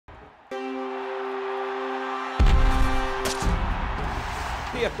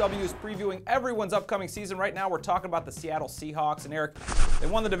PFW is previewing everyone's upcoming season. Right now we're talking about the Seattle Seahawks. And Eric, they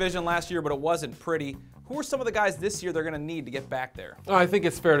won the division last year, but it wasn't pretty. Who are some of the guys this year they're going to need to get back there? I think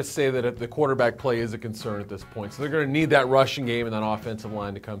it's fair to say that the quarterback play is a concern at this point. So they're going to need that rushing game and that offensive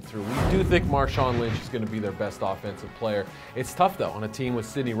line to come through. We do think Marshawn Lynch is going to be their best offensive player. It's tough, though, on a team with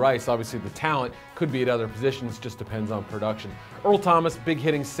Sidney Rice. Obviously, the talent could be at other positions, just depends on production. Earl Thomas, big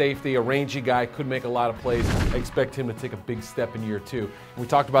hitting safety, a rangy guy, could make a lot of plays. I expect him to take a big step in year 2. And we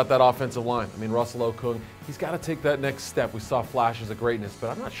talked about that offensive line. I mean, Russell Okung, he's got to take that next step. We saw flashes of greatness, but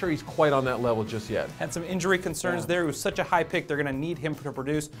I'm not sure he's quite on that level just yet. Had some injury concerns there. He was such a high pick, they're going to need him to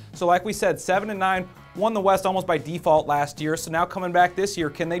produce. So like we said, 7-9, won the West almost by default last year. So now coming back this year,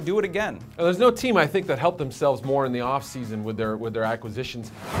 can they do it again? Well, there's no team, I think, that helped themselves more in the offseason with their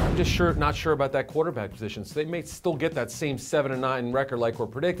acquisitions. I'm just not sure about that quarterback position. So they may still get that same 7-9 record like we're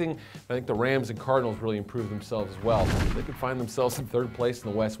predicting. I think the Rams and Cardinals really improved themselves as well. They could find themselves in 3rd place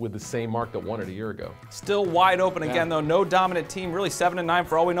in the West with the same mark that won it a year ago. Still wide open again, though. No dominant team. Really 7-9,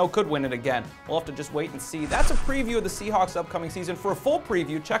 for all we know, could win it again. We'll have to just wait and see. That's a preview of the Seahawks' upcoming season. For a full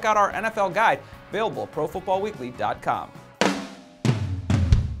preview, check out our NFL guide, available at ProFootballWeekly.com.